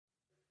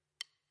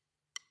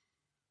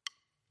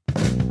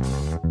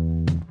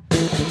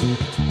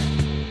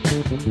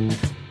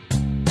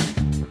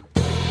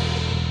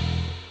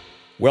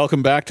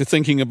Welcome back to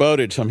Thinking About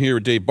It. I'm here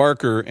with Dave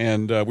Barker,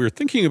 and we're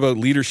thinking about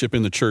leadership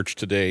in the church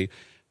today,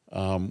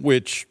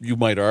 which you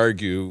might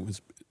argue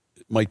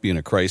might be in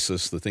a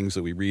crisis, the things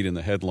that we read in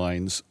the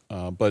headlines.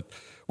 But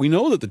we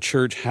know that the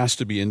church has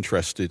to be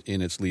interested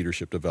in its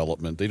leadership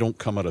development. They don't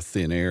come out of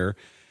thin air.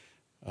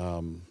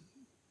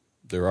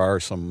 There are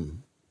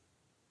some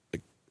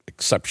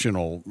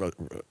exceptional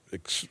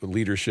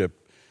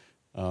leadership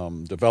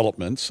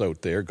developments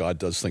out there. God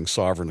does things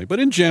sovereignly. But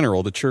in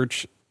general, the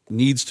church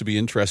needs to be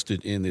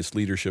interested in this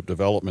leadership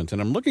development. And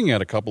I'm looking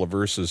at a couple of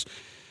verses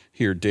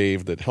here,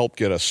 Dave, that help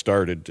get us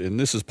started. And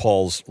this is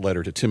Paul's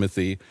letter to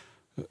Timothy,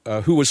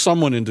 who was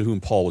someone into whom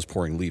Paul was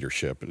pouring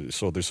leadership.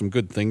 So there's some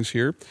good things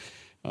here.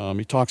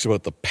 He talks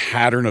about the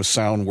pattern of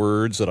sound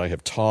words that I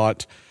have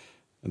taught.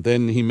 And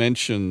then he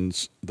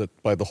mentions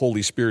that by the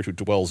Holy Spirit who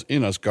dwells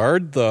in us,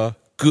 guard the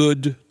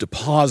good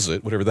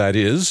deposit, whatever that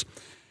is,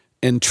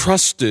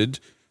 entrusted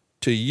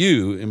to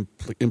you,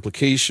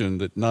 implication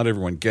that not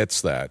everyone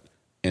gets that.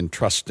 And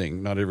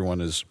trusting. Not everyone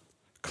is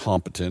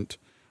competent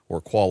or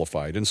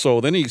qualified. And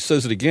so then he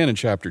says it again in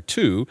chapter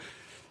 2,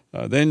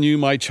 then you,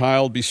 my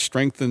child, be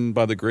strengthened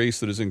by the grace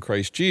that is in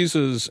Christ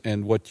Jesus,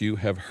 and what you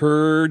have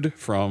heard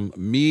from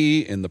me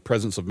in the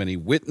presence of many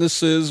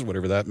witnesses,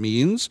 whatever that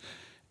means,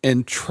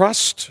 and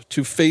trust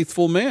to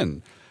faithful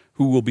men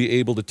who will be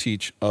able to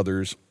teach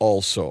others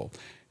also.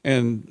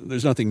 And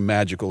there's nothing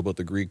magical about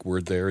the Greek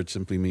word there. It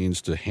simply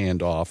means to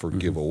hand off or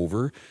give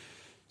over.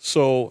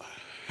 So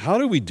how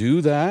do we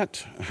do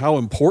that? How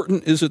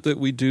important is it that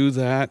we do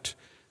that?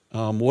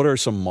 What are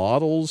some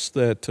models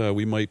that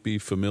we might be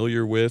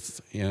familiar with?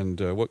 And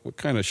what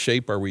kind of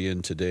shape are we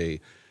in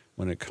today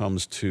when it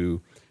comes to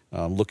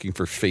looking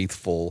for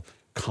faithful,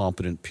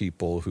 competent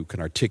people who can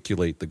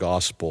articulate the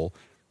gospel?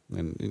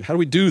 And how do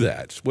we do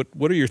that?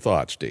 What are your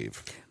thoughts,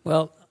 Dave?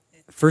 Well,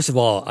 first of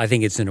all, I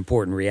think it's an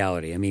important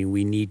reality. I mean,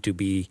 we need to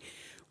be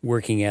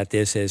working at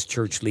this as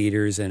church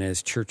leaders and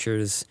as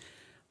churches.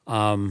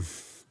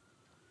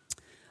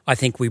 I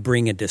think we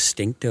bring a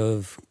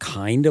distinctive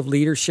kind of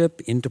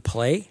leadership into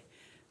play.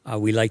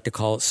 We like to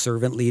call it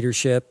servant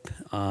leadership.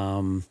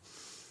 And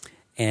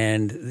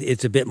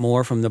it's a bit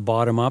more from the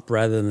bottom up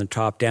rather than the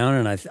top down.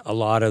 And a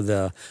lot of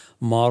the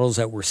models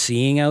that we're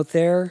seeing out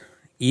there,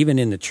 even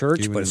in the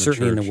church, but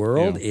certainly in the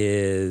world,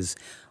 is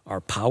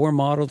our power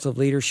models of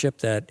leadership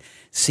that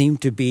seem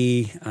to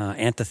be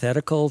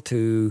antithetical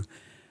to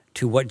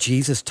what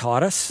Jesus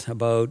taught us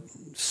about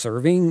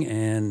serving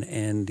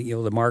and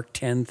the Mark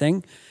 10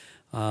 thing.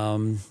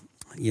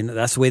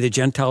 That's the way the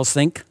Gentiles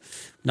think.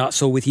 Not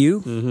so with you.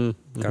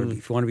 If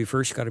you want to be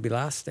first, you got to be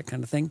last, that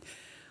kind of thing.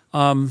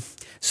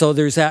 So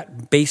there's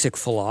that basic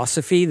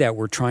philosophy that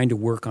we're trying to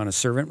work on a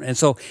servant.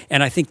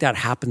 And I think that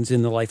happens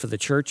in the life of the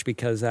church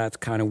because that's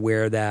kind of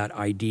where that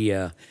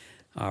idea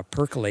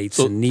percolates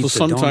and needs to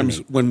dominate. So sometimes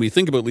when we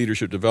think about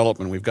leadership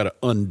development, we've got to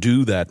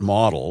undo that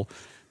model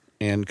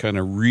and kind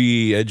of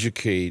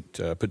re-educate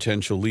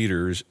potential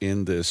leaders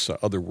in this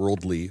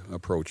otherworldly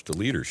approach to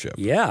leadership.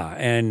 Yeah,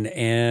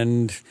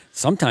 and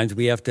sometimes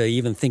we have to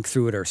even think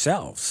through it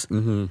ourselves.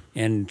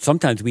 And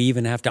sometimes we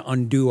even have to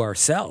undo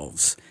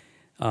ourselves.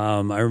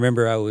 I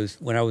remember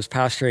when I was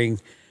pastoring,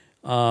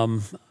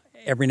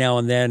 every now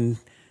and then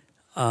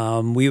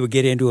we would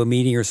get into a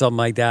meeting or something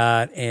like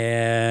that,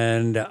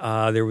 and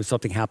there was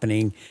something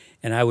happening,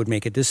 and I would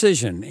make a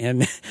decision.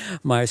 And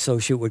my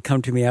associate would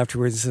come to me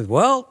afterwards and say,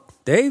 well,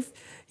 Dave,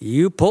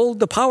 you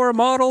pulled the power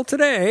model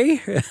today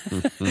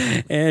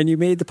and you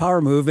made the power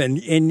move. And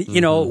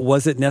you know,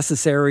 was it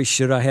necessary?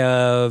 Should I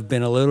have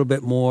been a little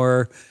bit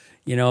more,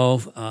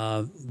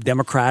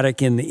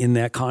 democratic in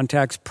that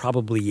context?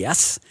 Probably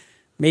yes.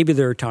 Maybe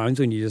there are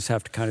times when you just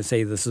have to kind of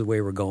say this is the way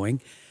we're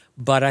going.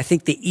 But I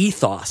think the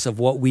ethos of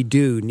what we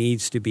do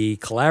needs to be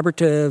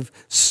collaborative,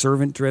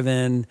 servant-driven,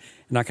 and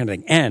that kind of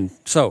thing. And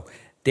so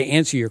to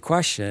answer your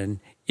question,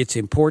 it's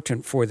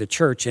important for the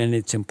church, and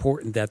it's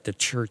important that the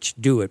church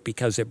do it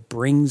because it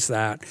brings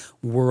that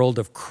world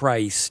of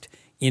Christ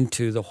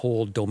into the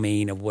whole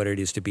domain of what it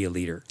is to be a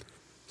leader.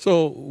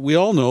 So we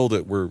all know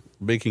that we're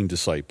making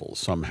disciples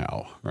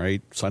somehow,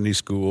 right? Sunday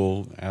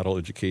school, adult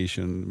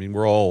education. I mean,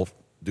 we're all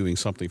doing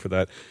something for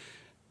that.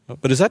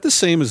 But is that the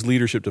same as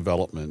leadership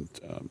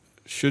development?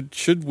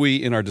 Should we,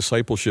 in our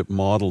discipleship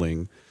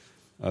modeling,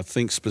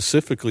 think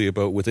specifically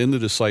about within the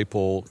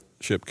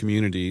discipleship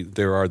community,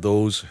 there are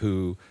those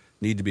who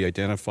need to be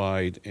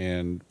identified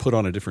and put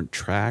on a different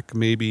track,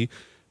 maybe,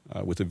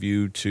 with a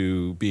view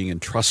to being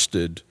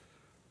entrusted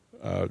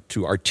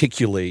to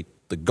articulate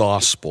the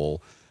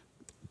gospel,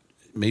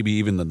 maybe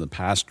even in the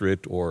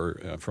pastorate or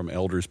from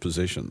elders'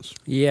 positions?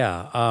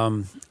 Yeah,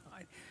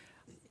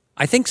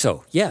 I think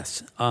so,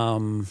 yes.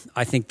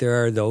 I think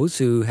there are those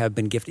who have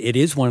been gifted. It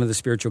is one of the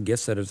spiritual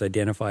gifts that is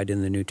identified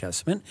in the New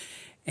Testament.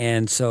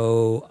 And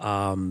so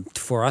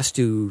for us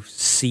to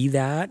see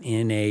that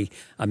in a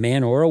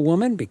man or a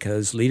woman,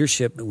 because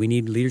leadership, we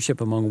need leadership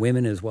among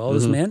women as well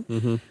as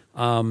men.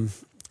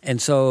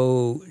 And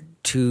so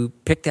to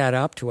pick that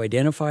up, to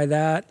identify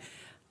that,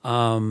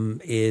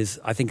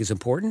 I think is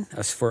important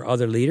as for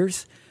other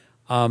leaders.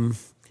 There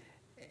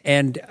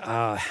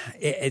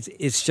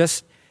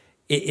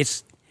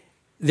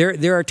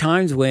are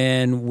times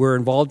when we're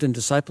involved in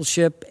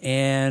discipleship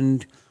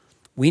and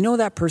we know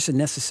that person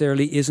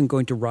necessarily isn't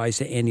going to rise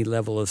to any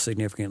level of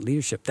significant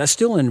leadership. That's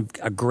still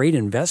a great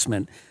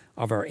investment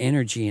of our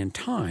energy and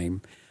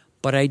time,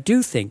 but I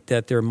do think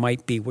that there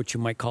might be what you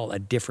might call a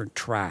different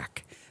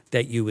track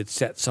that you would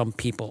set some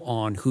people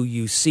on who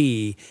you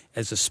see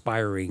as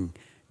aspiring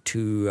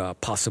to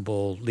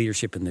possible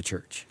leadership in the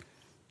church.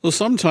 Well,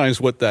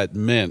 sometimes what that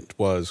meant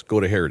was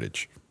go to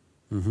Heritage.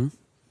 Mm-hmm.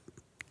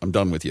 I'm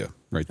done with you,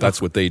 right?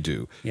 That's what they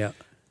do. Yeah.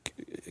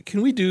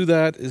 Can we do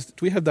that? Do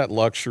we have that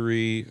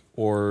luxury,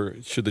 or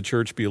should the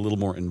church be a little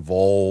more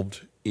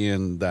involved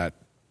in that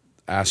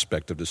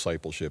aspect of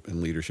discipleship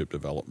and leadership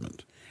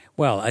development?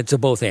 Well, it's a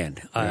both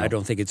and. Yeah. I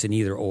don't think it's an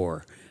either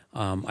or.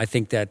 I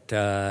think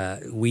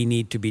that we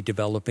need to be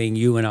developing,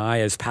 you and I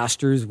as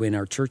pastors in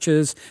our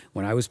churches,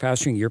 when I was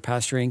pastoring, you're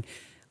pastoring,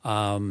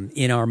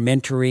 in our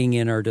mentoring,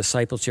 in our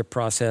discipleship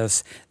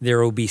process,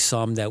 there will be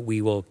some that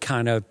we will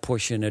kind of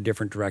push in a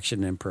different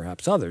direction than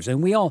perhaps others.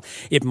 And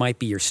it might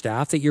be your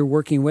staff that you're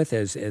working with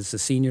as the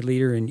senior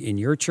leader in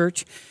your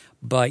church.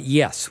 But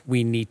yes,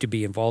 we need to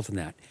be involved in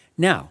that.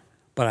 Now,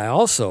 but I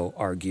also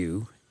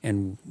argue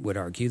and would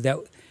argue that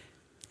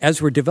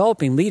as we're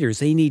developing leaders,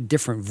 they need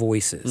different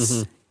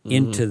voices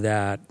into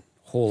that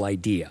whole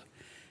idea.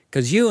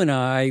 Because you and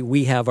I,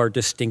 we have our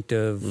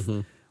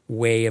distinctive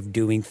way of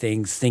doing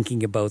things,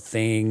 thinking about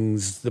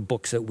things, the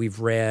books that we've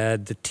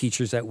read, the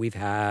teachers that we've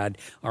had,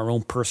 our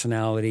own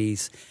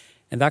personalities,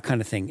 and that kind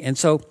of thing. And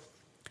so,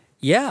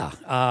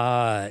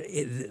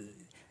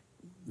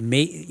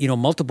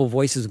 multiple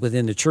voices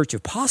within the church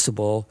if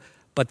possible,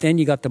 but then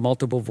you got the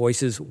multiple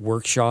voices,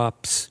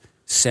 workshops,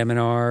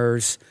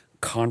 seminars,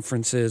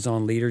 conferences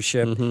on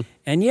leadership,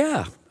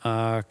 and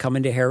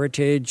coming to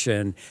Heritage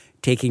and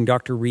taking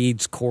Dr.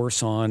 Reed's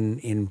course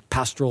in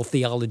Pastoral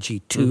Theology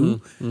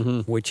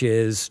 2, which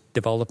is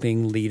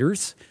developing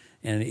leaders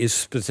and is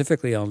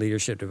specifically on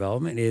leadership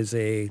development, is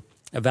a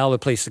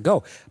valid place to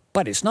go.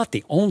 But it's not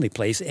the only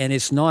place, and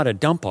it's not a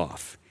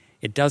dump-off.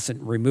 It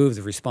doesn't remove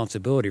the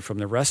responsibility from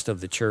the rest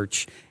of the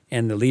church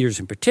and the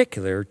leaders in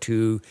particular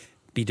to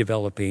be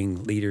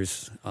developing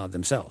leaders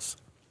themselves.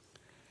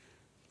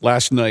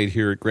 Last night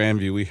here at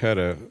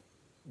Grandview,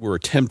 we're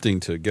attempting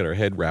to get our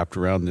head wrapped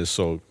around this.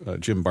 So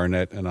Jim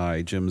Barnett and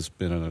I, Jim's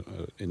been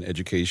in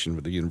education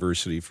with the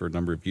university for a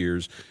number of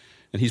years,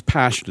 and he's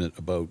passionate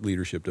about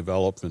leadership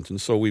development.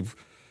 And so we've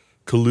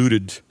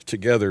colluded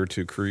together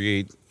to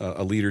create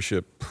a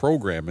leadership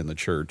program in the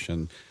church.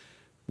 And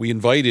we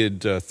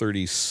invited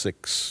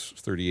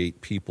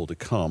 38 people to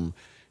come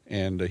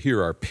and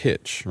hear our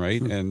pitch,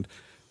 right? And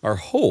our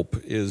hope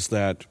is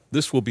that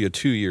this will be a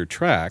 2-year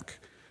track,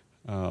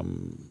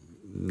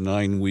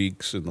 9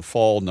 weeks in the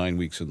fall, 9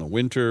 weeks in the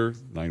winter,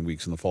 9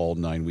 weeks in the fall,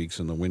 9 weeks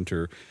in the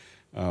winter,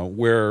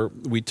 where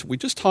we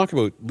just talk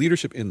about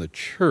leadership in the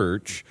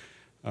church.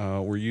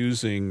 We're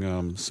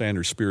using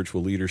Sanders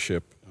Spiritual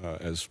Leadership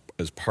as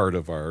part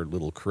of our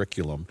little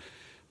curriculum.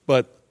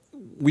 But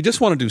we just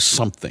want to do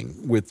something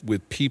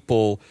with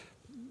people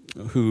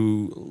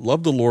who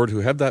love the Lord, who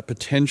have that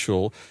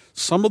potential.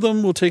 Some of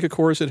them will take a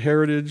course at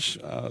Heritage.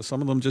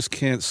 Some of them just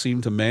can't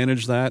seem to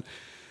manage that.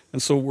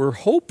 And so we're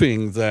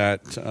hoping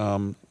that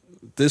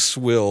this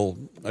will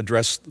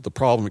address the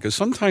problem, because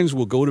sometimes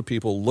we'll go to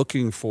people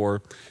looking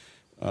for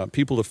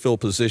people to fill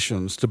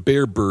positions, to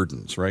bear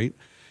burdens, right?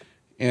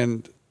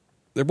 And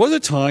there was a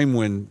time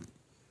when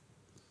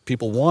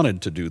people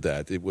wanted to do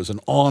that. It was an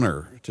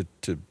honor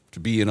to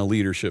be in a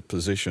leadership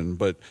position,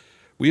 but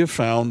we have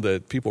found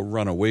that people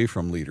run away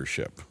from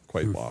leadership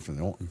quite often.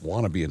 They don't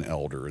want to be an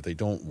elder. They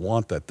don't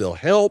want that. They'll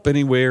help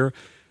anywhere,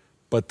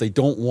 but they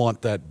don't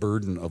want that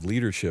burden of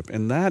leadership.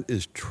 And that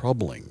is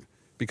troubling,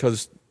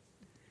 because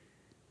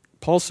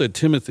Paul said,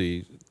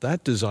 Timothy,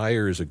 that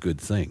desire is a good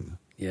thing.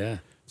 Yeah.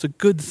 It's a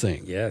good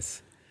thing.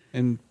 Yes.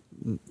 And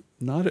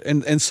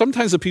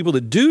sometimes the people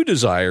that do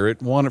desire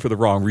it want it for the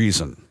wrong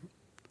reason.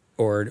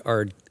 Or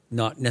are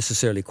not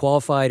necessarily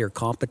qualified or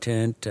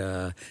competent,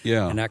 and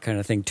that kind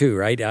of thing too,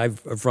 right?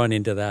 I've run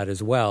into that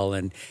as well,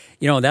 and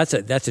that's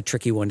a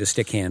tricky one to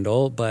stick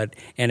handle.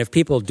 And if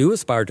people do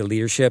aspire to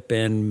leadership,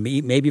 and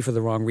maybe for the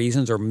wrong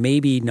reasons, or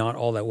maybe not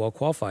all that well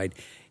qualified,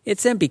 it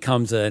then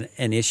becomes an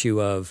issue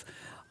of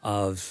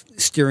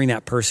steering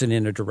that person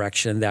in a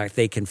direction that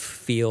they can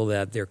feel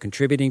that they're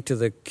contributing to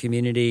the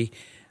community,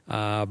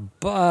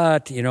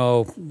 but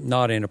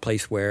not in a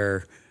place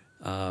where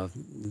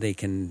they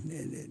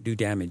can do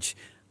damage.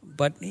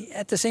 But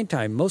at the same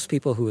time, most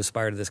people who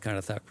aspire to this kind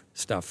of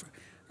stuff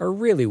are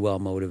really well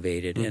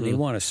motivated, and they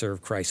want to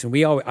serve Christ. And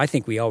I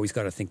think we always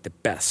got to think the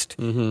best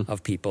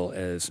of people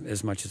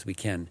as much as we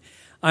can.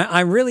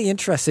 I'm really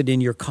interested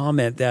in your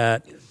comment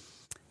that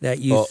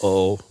you.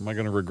 Am I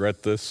going to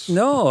regret this?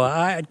 No,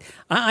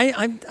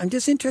 I'm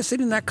just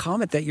interested in that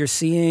comment that you're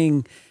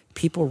seeing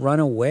people run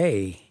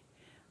away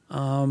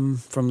from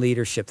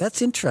leadership.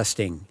 That's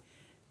interesting.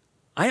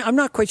 I'm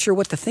not quite sure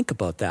what to think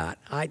about that.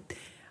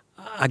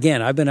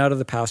 again, I've been out of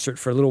the pastorate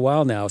for a little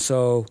while now.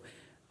 So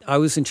I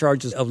was in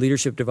charge of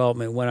leadership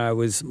development when I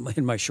was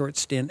in my short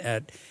stint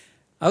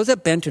I was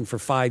at Benton for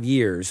 5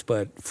 years,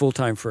 but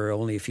full-time for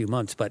only a few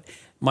months. But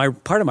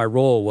part of my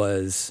role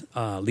was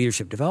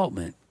leadership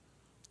development.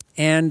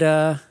 And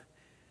I'm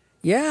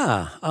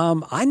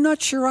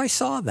not sure I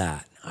saw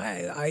that.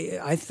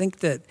 I think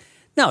that,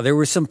 now there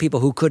were some people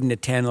who couldn't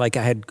attend, like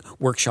I had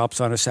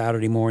workshops on a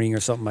Saturday morning or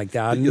something like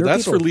that. And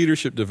that's for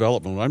leadership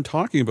development. What I'm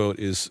talking about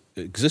is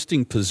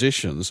existing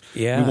positions.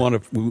 Yeah.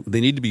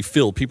 They need to be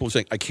filled. People are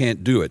saying, I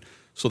can't do it.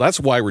 So that's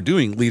why we're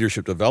doing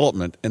leadership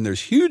development, and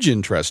there's huge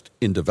interest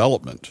in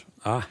development.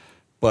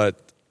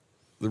 But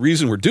the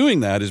reason we're doing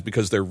that is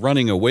because they're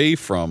running away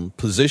from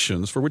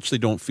positions for which they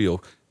don't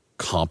feel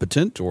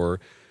competent,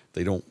 or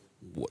they don't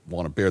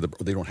want to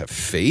they don't have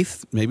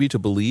faith maybe to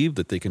believe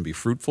that they can be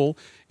fruitful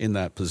in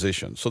that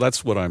position. So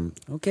that's what I'm...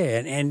 Okay,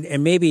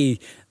 and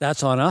maybe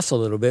that's on us a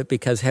little bit,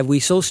 because have we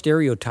so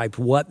stereotyped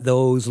what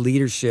those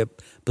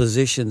leadership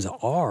positions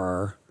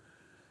are,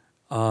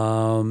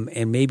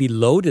 and maybe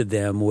loaded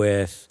them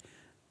with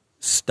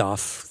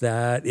stuff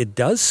that it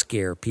does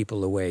scare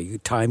people away.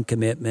 Time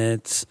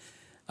commitments,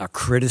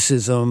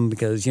 criticism,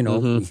 because,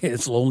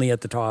 it's lonely at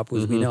the top,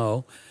 as we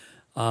know.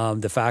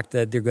 The fact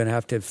that they're going to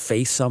have to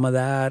face some of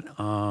that.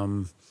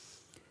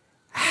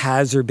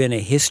 Has there been a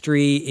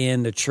history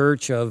in the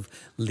church of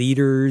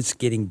leaders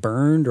getting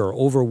burned or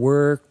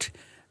overworked,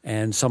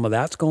 and some of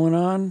that's going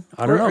on?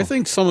 I don't know. I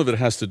think some of it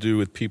has to do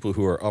with people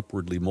who are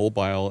upwardly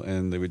mobile,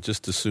 and they would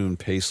just as soon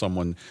pay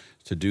someone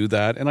to do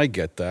that. And I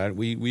get that.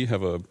 We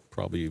have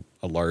probably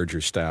a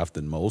larger staff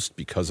than most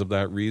because of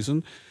that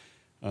reason.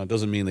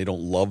 Doesn't mean they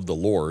don't love the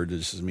Lord. It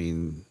just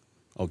means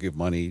I'll give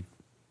money.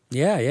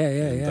 Yeah.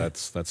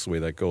 That's the way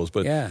that goes.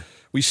 But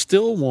we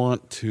still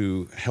want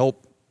to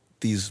help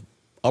these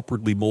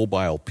upwardly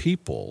mobile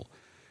people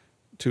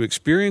to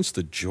experience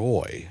the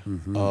joy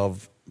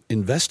of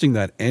investing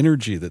that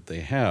energy that they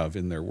have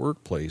in their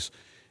workplace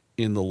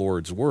in the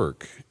Lord's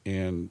work.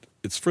 And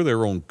it's for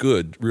their own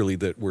good, really,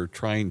 that we're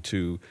trying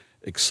to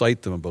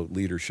excite them about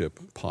leadership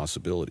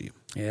possibility.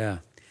 Yeah.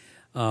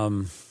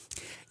 And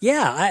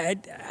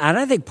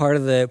I think part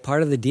of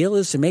the deal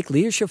is to make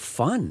leadership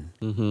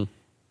fun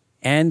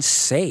and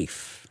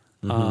safe.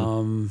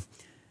 And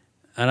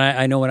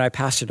I know when I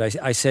pastored,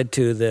 I said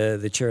to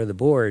the chair of the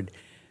board,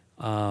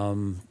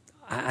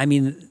 I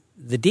mean,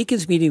 the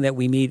deacons meeting that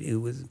we meet, it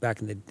was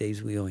back in the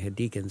days we only had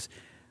deacons,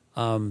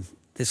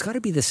 there's got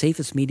to be the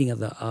safest meeting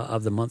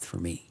of the month for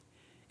me.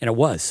 And it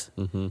was.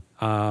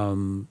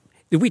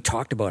 We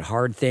talked about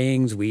hard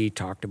things. We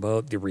talked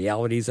about the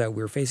realities that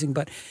we were facing,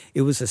 but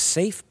it was a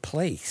safe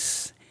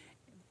place.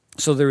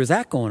 So there was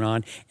that going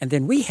on. And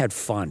then we had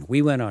fun.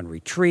 We went on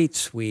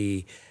retreats.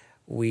 We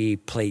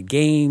played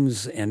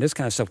games and this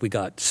kind of stuff. We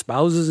got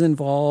spouses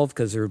involved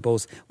because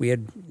we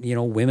had,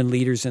 women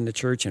leaders in the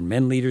church and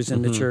men leaders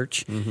in the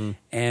church.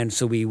 And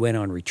so we went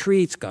on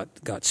retreats,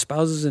 got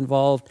spouses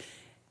involved.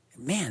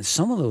 Man,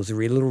 some of those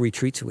little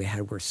retreats that we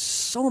had were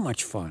so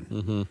much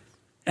fun.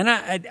 And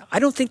I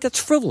don't think that's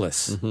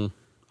frivolous.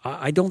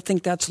 I don't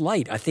think that's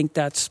light. I think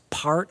that's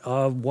part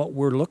of what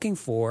we're looking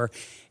for.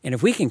 And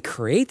if we can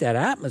create that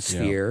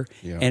atmosphere,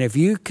 and if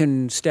you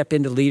can step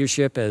into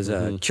leadership as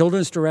a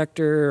children's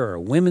director or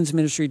a women's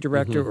ministry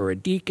director or a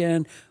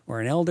deacon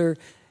or an elder,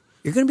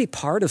 you're going to be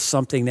part of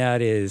something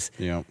that is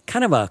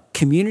kind of a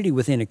community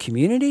within a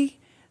community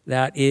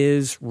that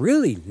is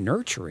really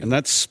nurturing. And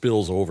that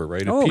spills over,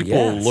 right? If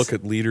people look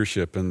at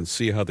leadership and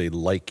see how they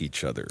like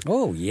each other.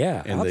 Oh,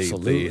 yeah, and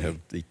absolutely.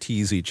 they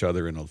tease each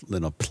other in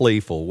a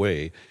playful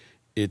way.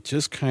 It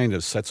just kind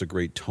of sets a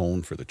great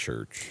tone for the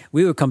church.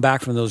 We would come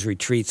back from those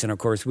retreats, and of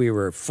course we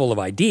were full of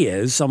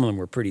ideas. Some of them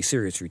were pretty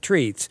serious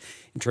retreats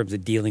in terms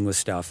of dealing with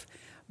stuff.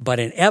 But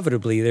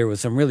inevitably there was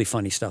some really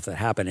funny stuff that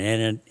happened,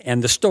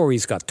 and the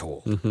stories got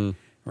told.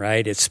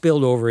 Right? It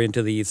spilled over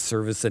into the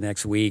service the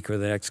next week or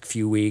the next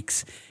few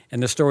weeks,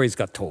 and the stories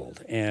got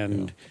told.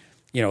 And,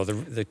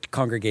 the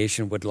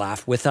congregation would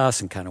laugh with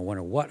us and kind of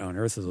wonder, what on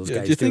earth are those guys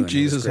doing? Do you think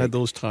Jesus had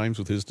those times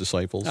with his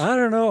disciples? I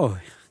don't know.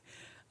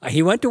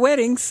 He went to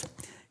weddings.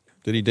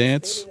 Did he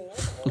dance?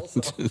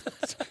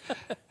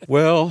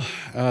 Well,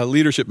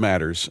 leadership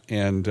matters,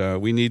 and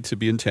we need to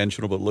be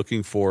intentional about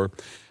looking for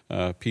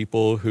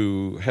people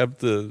who have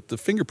the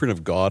fingerprint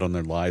of God on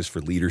their lives for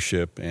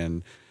leadership,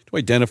 and to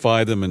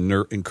identify them and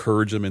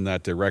encourage them in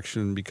that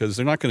direction, because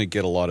they're not going to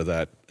get a lot of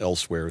that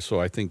elsewhere.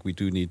 So I think we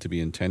do need to be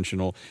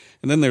intentional.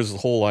 And then there's the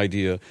whole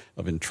idea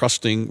of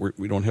entrusting.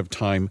 We don't have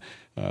time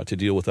to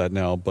deal with that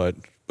now, but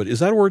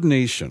is that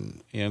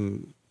ordination?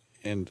 And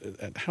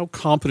how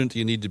competent do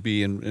you need to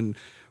be? And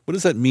what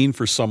does that mean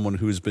for someone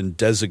who has been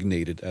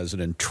designated as an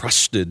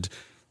entrusted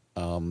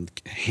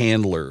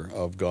handler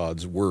of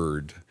God's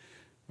word?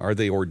 Are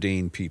they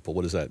ordained people?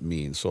 What does that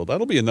mean? So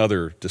that'll be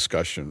another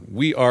discussion.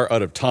 We are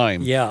out of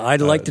time. Yeah,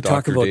 I'd like to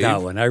talk about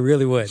that one. I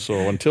really would.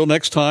 So until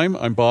next time,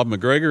 I'm Bob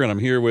McGregor, and I'm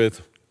here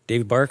with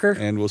David Barker.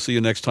 And we'll see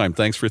you next time.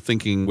 Thanks for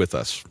thinking with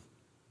us.